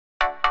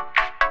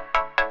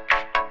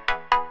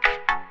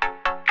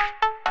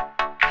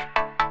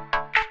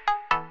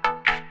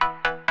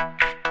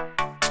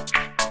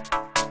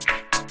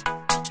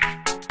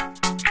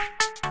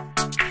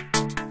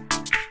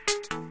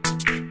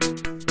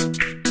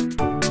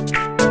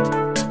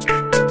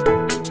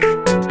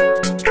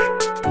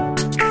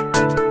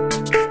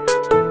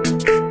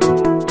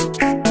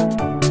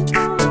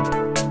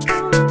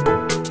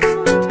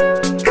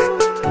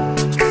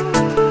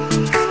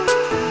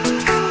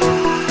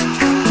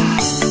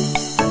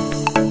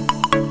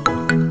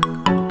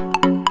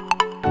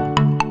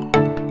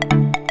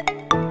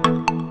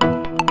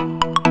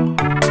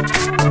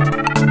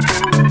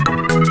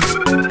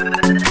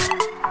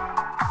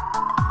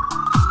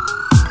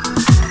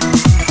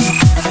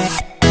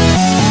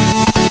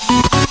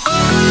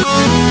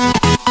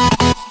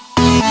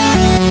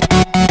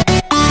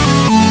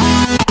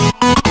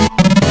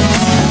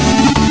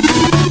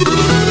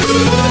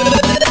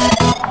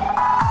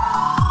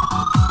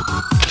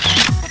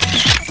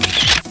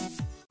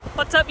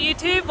What's up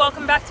YouTube?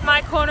 Welcome back to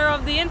my corner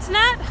of the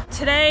internet.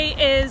 Today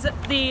is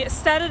the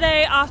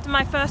Saturday after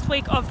my first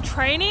week of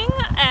training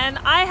and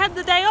I had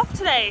the day off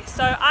today,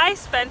 so I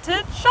spent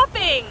it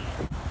shopping.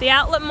 The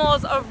outlet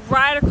malls are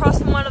right across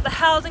from one of the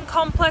housing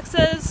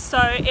complexes, so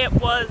it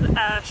was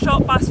a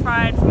short bus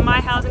ride from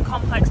my housing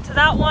complex to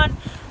that one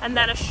and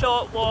then a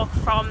short walk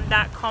from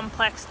that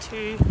complex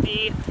to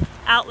the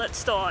outlet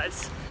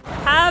stores.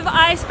 Have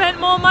I spent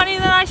more money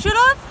than I should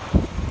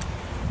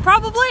have?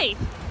 Probably.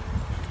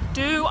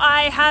 Do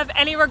I have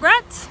any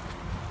regrets?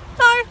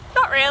 No,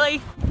 not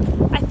really.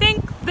 I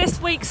think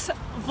this week's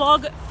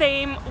vlog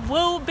theme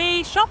will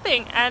be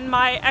shopping and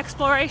my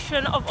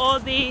exploration of all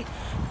the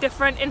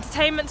different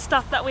entertainment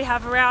stuff that we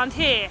have around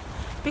here.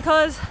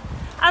 Because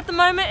at the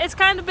moment it's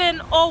kind of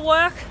been all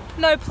work,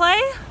 no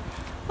play,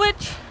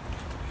 which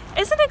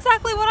isn't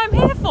exactly what I'm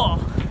here for.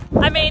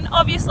 I mean,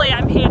 obviously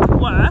I'm here to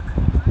work,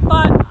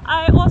 but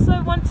I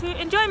also want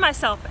to enjoy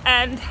myself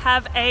and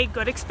have a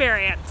good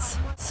experience.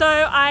 So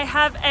I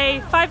have a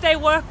 5-day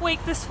work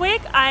week this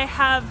week. I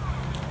have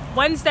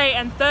Wednesday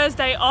and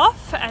Thursday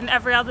off and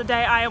every other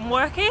day I am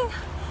working.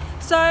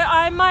 So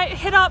I might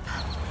hit up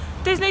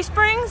Disney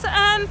Springs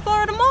and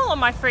Florida Mall on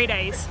my free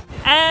days.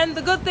 And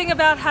the good thing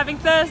about having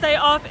Thursday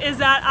off is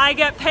that I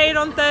get paid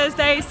on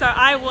Thursday, so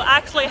I will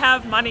actually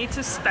have money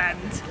to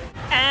spend.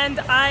 And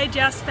I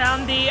just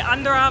found the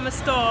Under Armour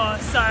store,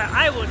 so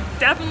I will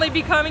definitely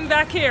be coming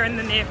back here in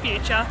the near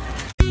future.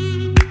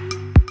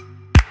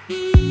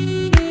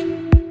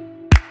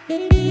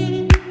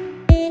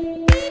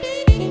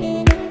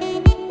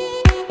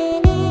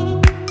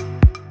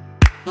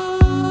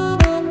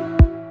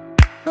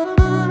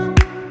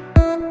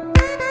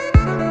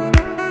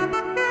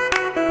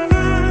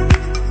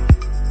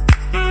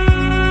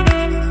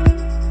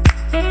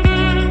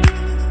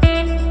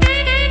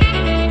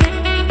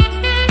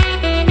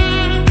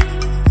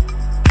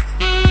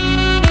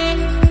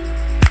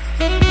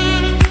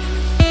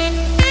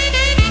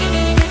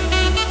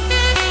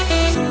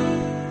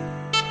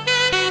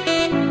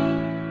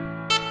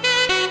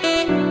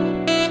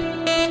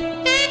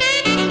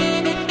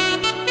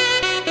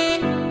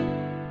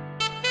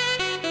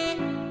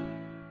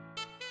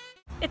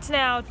 It's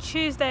now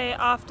Tuesday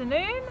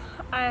afternoon.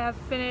 I have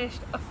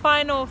finished a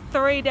final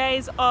 3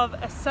 days of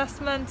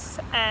assessments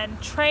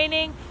and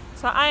training,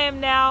 so I am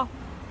now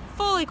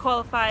fully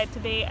qualified to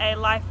be a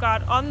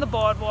lifeguard on the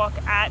boardwalk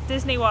at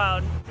Disney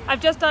World. I've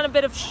just done a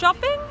bit of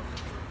shopping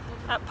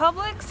at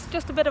Publix,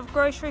 just a bit of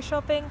grocery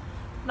shopping,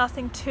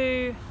 nothing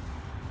too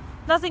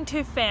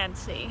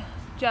fancy,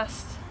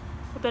 just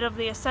a bit of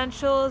the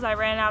essentials. I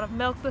ran out of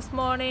milk this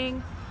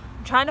morning.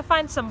 I'm trying to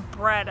find some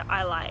bread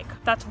I like.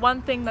 That's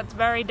one thing that's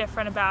very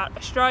different about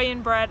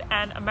Australian bread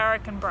and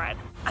American bread.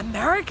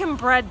 American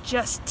bread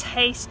just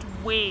tastes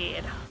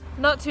weird.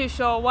 Not too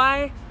sure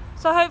why,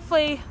 so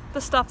hopefully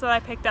the stuff that I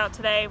picked out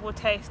today will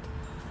taste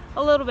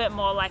a little bit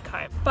more like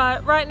home.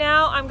 But right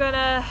now I'm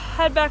gonna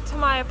head back to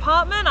my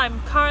apartment.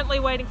 I'm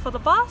currently waiting for the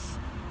bus,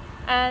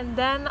 and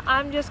then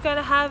I'm just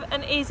gonna have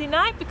an easy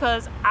night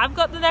because I've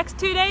got the next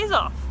 2 days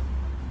off.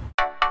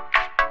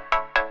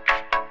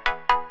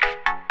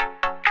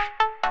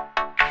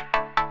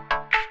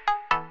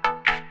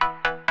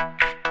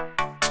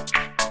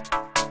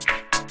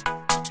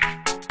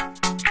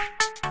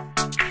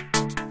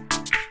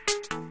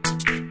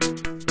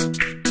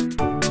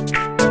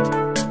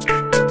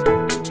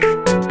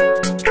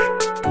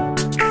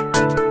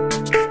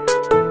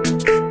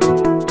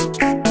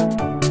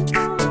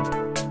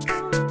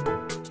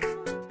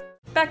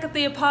 Back at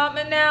the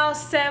apartment now,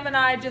 Sam and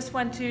I just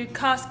went to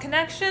Cast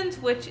Connections,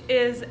 which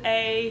is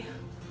a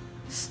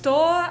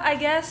store, I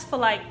guess, for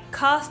like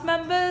cast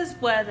members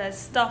where there's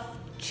stuff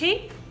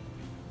cheap,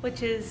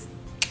 which is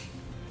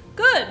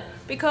good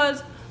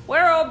because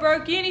we're all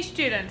broke uni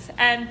students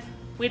and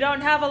we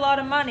don't have a lot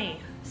of money,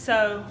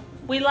 so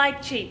we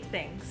like cheap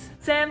things.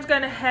 Sam's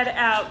gonna head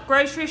out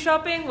grocery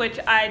shopping, which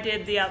I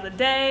did the other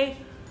day,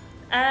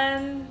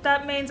 and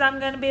that means I'm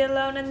gonna be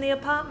alone in the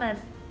apartment.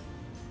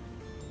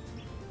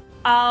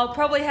 I'll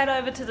probably head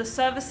over to the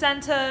service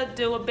center,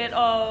 do a bit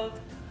of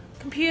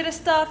computer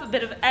stuff, a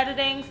bit of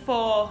editing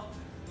for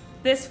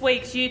this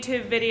week's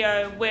YouTube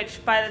video,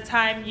 which by the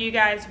time you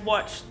guys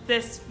watch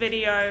this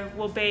video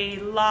will be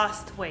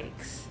last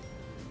week's,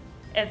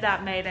 if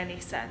that made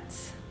any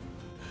sense.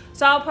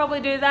 So I'll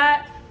probably do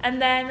that,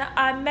 and then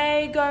I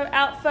may go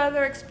out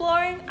further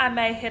exploring. I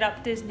may hit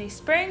up Disney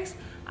Springs,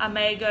 I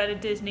may go to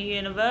Disney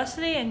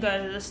University and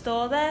go to the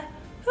store there.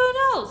 Who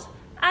knows?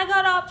 I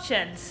got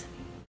options.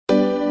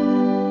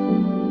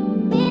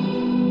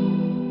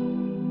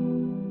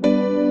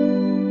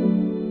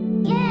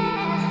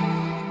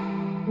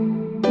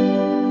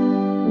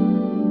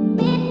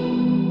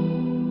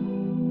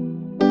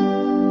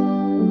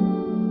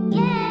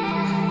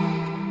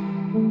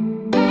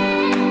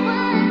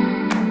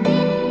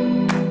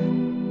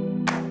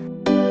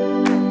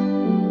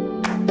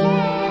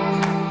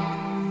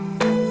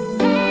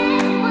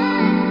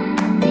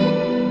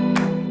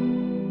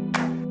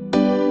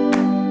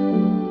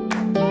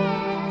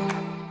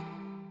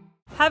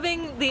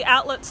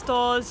 outlet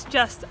stores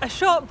just a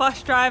short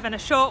bus drive and a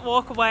short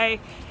walk away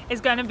is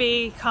going to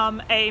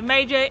become a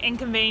major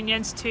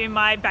inconvenience to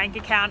my bank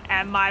account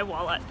and my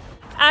wallet.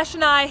 Ash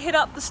and I hit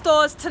up the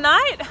stores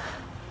tonight.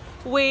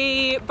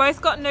 We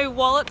both got new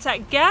wallets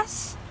at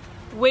Guess.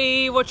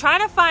 We were trying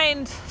to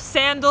find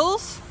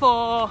sandals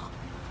for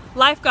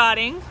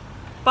lifeguarding,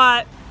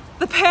 but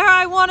the pair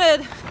I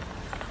wanted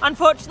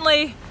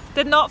unfortunately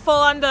did not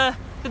fall under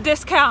the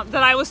discount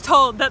that I was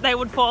told that they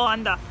would fall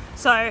under,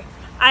 so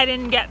I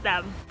didn't get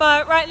them.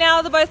 But right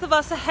now the both of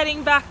us are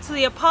heading back to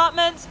the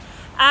apartment.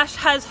 Ash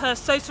has her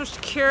social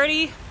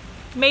security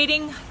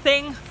meeting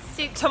thing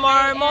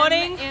tomorrow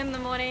morning. In the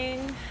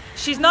morning.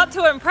 She's not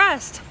too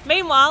impressed.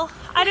 Meanwhile,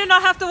 I do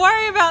not have to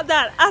worry about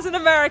that as an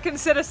American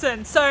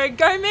citizen, so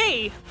go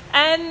me.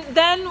 And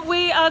then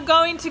we are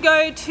going to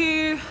go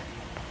to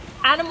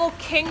Animal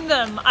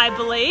Kingdom, I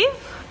believe,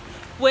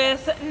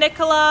 with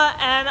Nicola,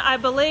 and I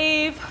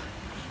believe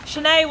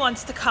Shanae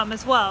wants to come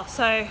as well.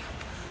 So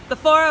the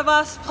four of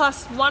us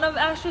plus one of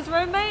Ash's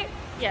roommate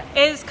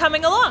is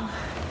coming along.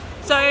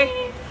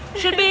 So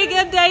should be a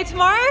good day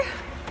tomorrow.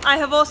 I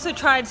have also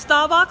tried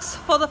Starbucks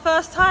for the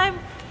first time.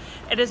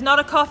 It is not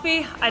a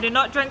coffee. I do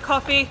not drink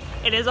coffee.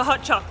 It is a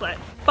hot chocolate.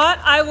 But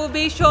I will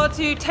be sure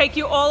to take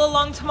you all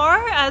along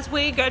tomorrow as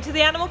we go to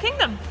the Animal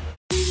Kingdom.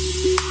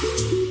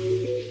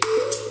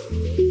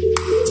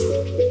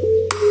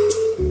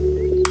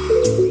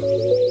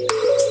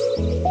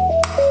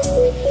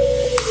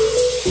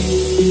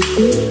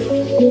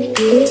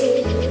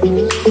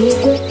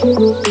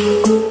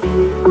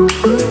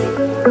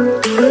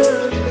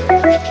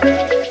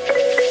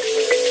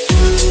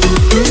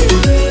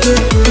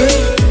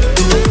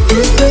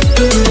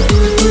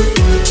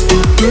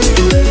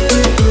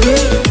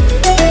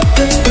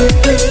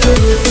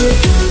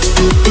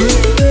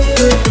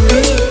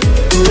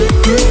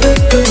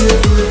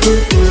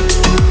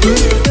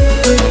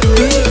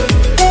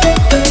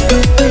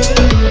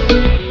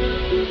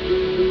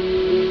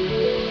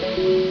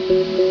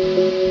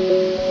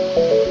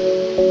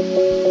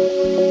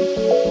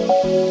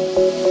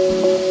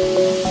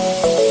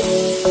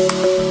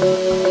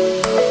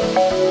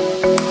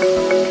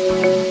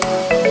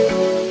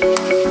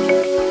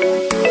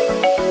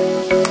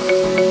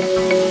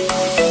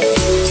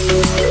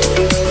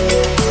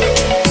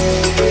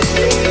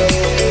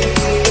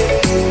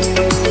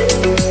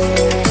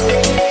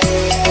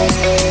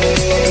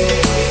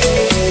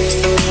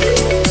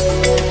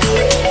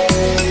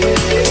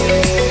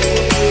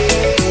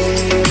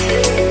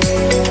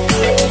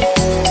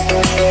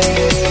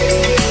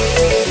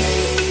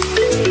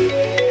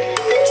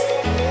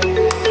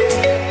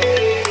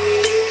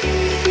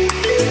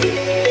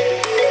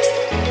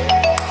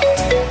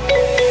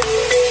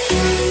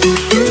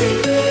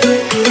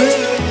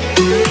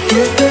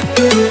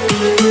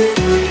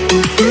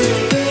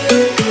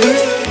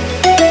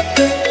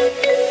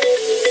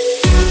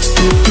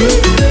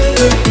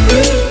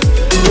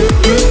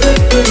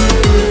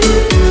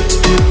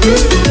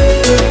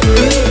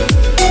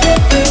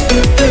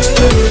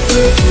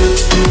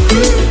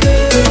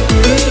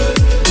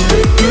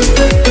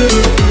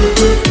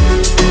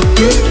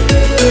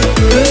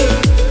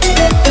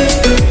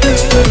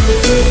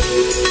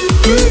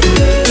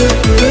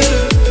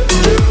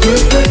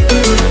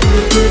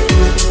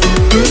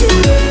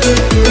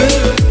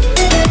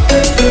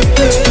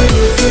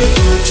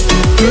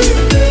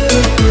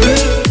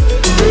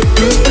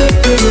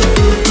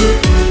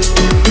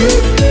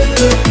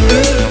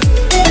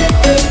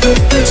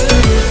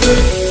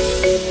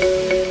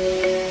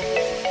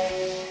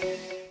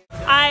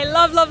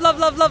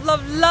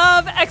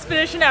 Love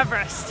Expedition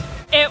Everest.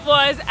 It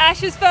was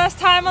Ash's first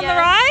time on the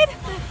ride.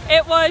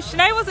 It was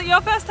Shanae, was it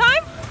your first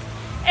time?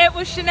 It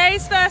was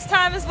Shanae's first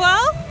time as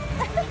well.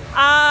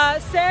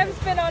 Sam's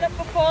been on it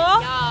before.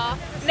 Yeah.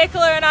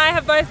 Nicola and I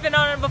have both been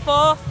on it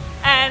before,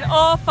 and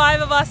all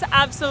five of us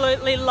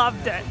absolutely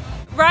loved it.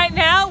 Right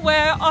now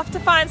we're off to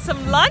find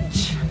some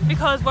lunch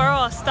because we're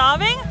all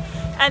starving,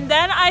 and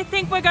then I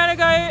think we're going to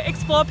go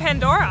explore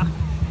Pandora.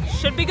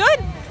 Should be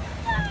good.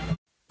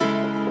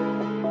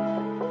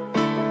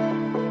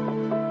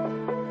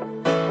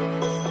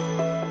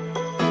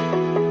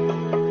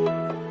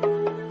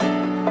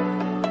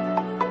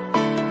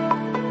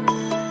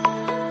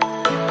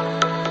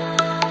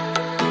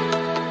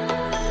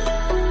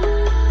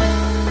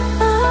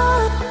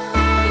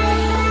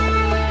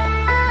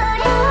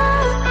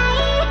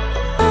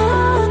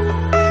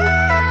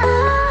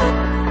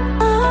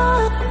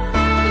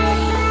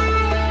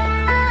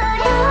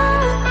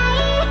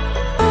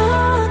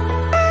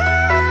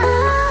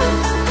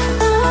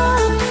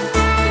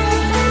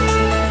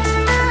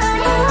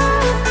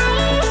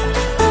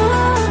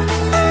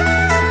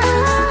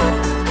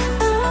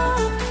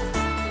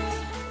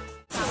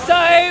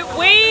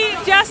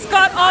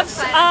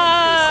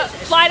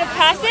 Flight of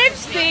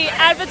Passage, the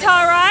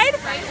Avatar ride,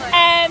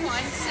 and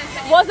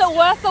was it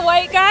worth the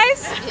wait,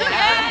 guys?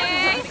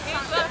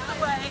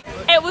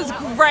 It was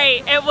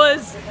great. It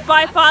was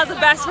by far the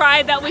best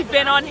ride that we've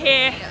been on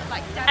here,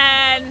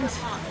 and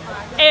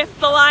if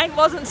the line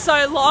wasn't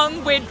so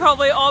long, we'd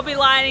probably all be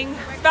lining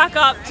lift back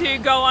up to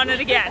go on it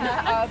again.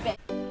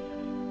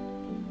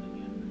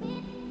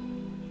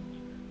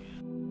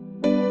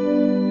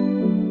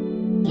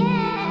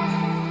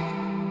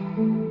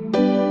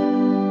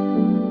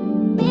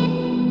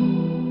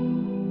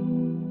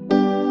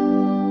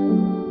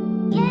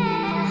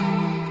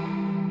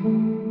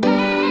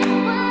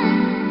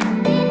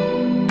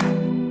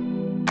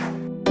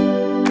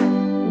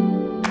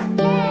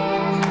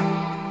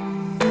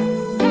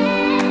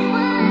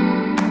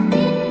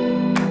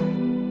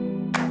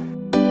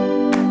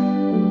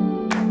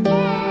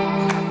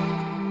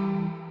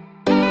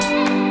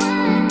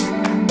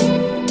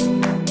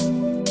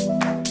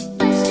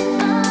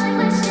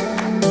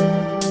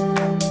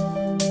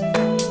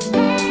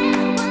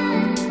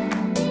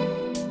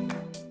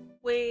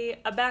 We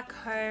are back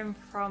home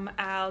from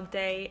our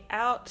day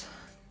out.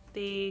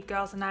 The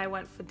girls and I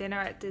went for dinner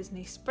at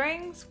Disney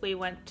Springs. We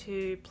went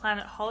to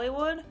Planet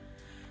Hollywood,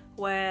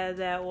 where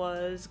there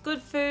was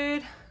good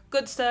food,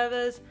 good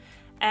servers,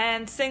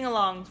 and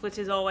sing-alongs, which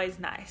is always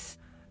nice.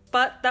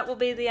 But that will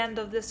be the end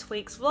of this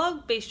week's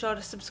vlog. Be sure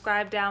to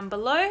subscribe down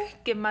below,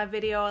 give my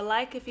video a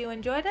like if you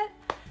enjoyed it,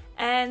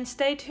 and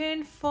stay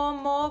tuned for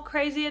more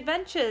crazy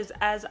adventures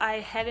as I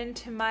head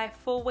into my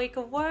full week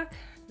of work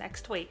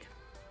next week.